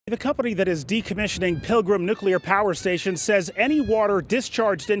The company that is decommissioning Pilgrim Nuclear Power Station says any water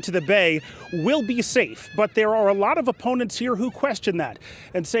discharged into the bay will be safe. But there are a lot of opponents here who question that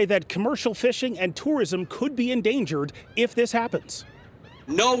and say that commercial fishing and tourism could be endangered if this happens.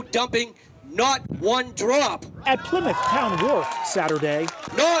 No dumping, not one drop. At Plymouth Town Wharf Saturday,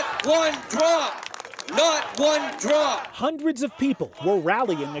 not one drop. Not one drop. Hundreds of people were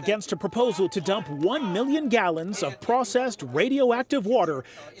rallying against a proposal to dump 1 million gallons of processed radioactive water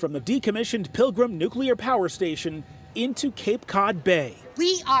from the decommissioned Pilgrim Nuclear Power Station into Cape Cod Bay.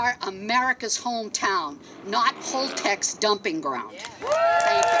 We are America's hometown, not Holtec's dumping ground.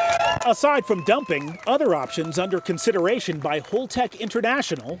 Thank you. Aside from dumping, other options under consideration by Holtec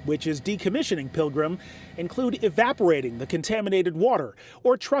International, which is decommissioning Pilgrim, include evaporating the contaminated water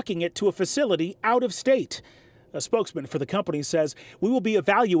or trucking it to a facility out of state. A spokesman for the company says, "We will be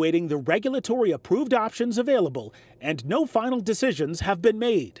evaluating the regulatory approved options available, and no final decisions have been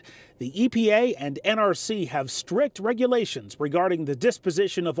made." The EPA and NRC have strict regulations regarding the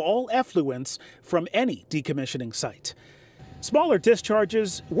disposition of all effluents from any decommissioning site. Smaller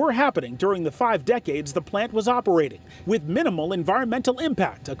discharges were happening during the 5 decades the plant was operating, with minimal environmental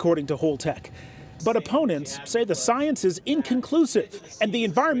impact, according to Holtec. But opponents say the science is inconclusive and the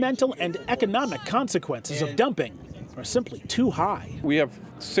environmental and economic consequences of dumping are simply too high. We have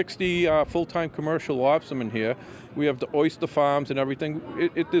 60 full-time commercial lobstermen here. We have the oyster farms and everything.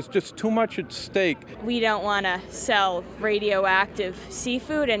 There's just too much at stake. We don't want to sell radioactive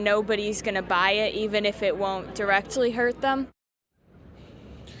seafood, and nobody's going to buy it, even if it won't directly hurt them.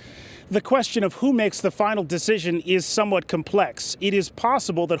 The question of who makes the final decision is somewhat complex. It is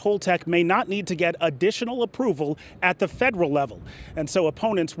possible that Holtec may not need to get additional approval at the federal level, and so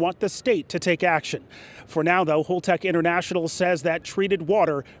opponents want the state to take action. For now, though, Holtec International says that treated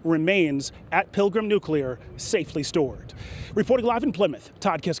water remains at Pilgrim Nuclear, safely stored. Reporting live in Plymouth,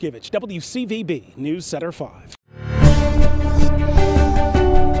 Todd Kiskiewicz, WCVB News Center 5.